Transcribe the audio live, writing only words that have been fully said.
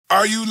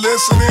Are you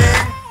listening?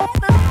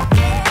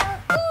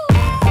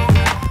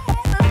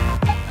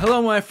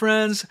 Hello, my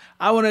friends.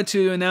 I wanted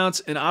to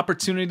announce an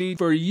opportunity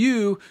for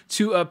you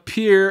to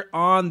appear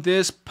on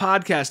this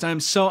podcast. I'm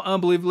so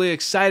unbelievably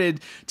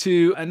excited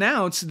to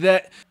announce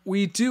that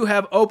we do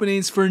have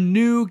openings for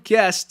new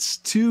guests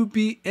to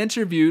be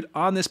interviewed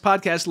on this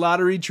podcast,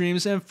 Lottery,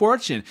 Dreams, and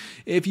Fortune.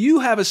 If you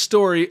have a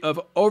story of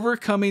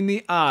overcoming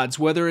the odds,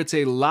 whether it's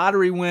a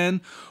lottery win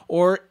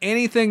or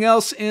anything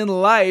else in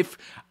life,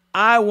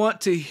 I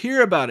want to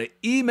hear about it.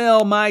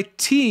 Email my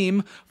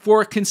team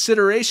for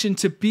consideration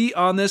to be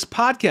on this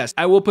podcast.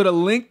 I will put a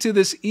link to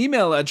this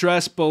email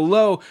address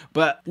below,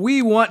 but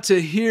we want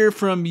to hear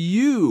from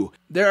you.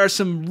 There are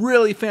some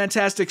really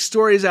fantastic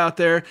stories out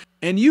there,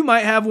 and you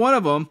might have one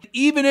of them.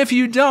 Even if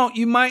you don't,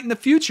 you might in the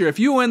future. If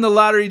you win the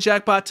lottery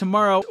jackpot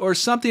tomorrow or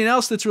something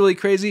else that's really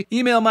crazy,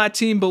 email my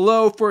team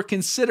below for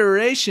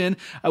consideration.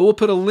 I will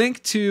put a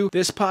link to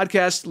this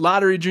podcast,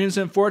 Lottery, Dreams,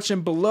 and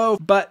Fortune, below,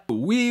 but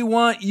we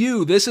want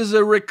you. This is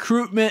a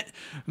recruitment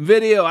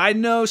video. I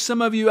know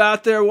some of you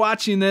out there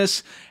watching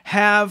this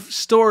have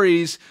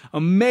stories,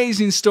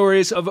 amazing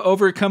stories of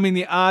overcoming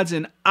the odds,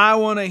 and I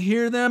want to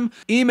hear them.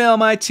 Email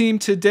my team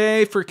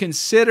today for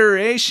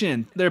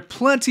consideration. There are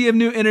plenty of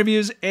new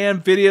interviews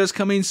and videos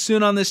coming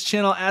soon on this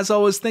channel. As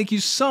always, thank you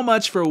so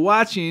much for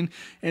watching,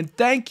 and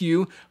thank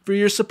you for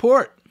your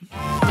support.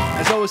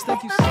 As always,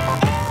 thank you so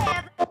much.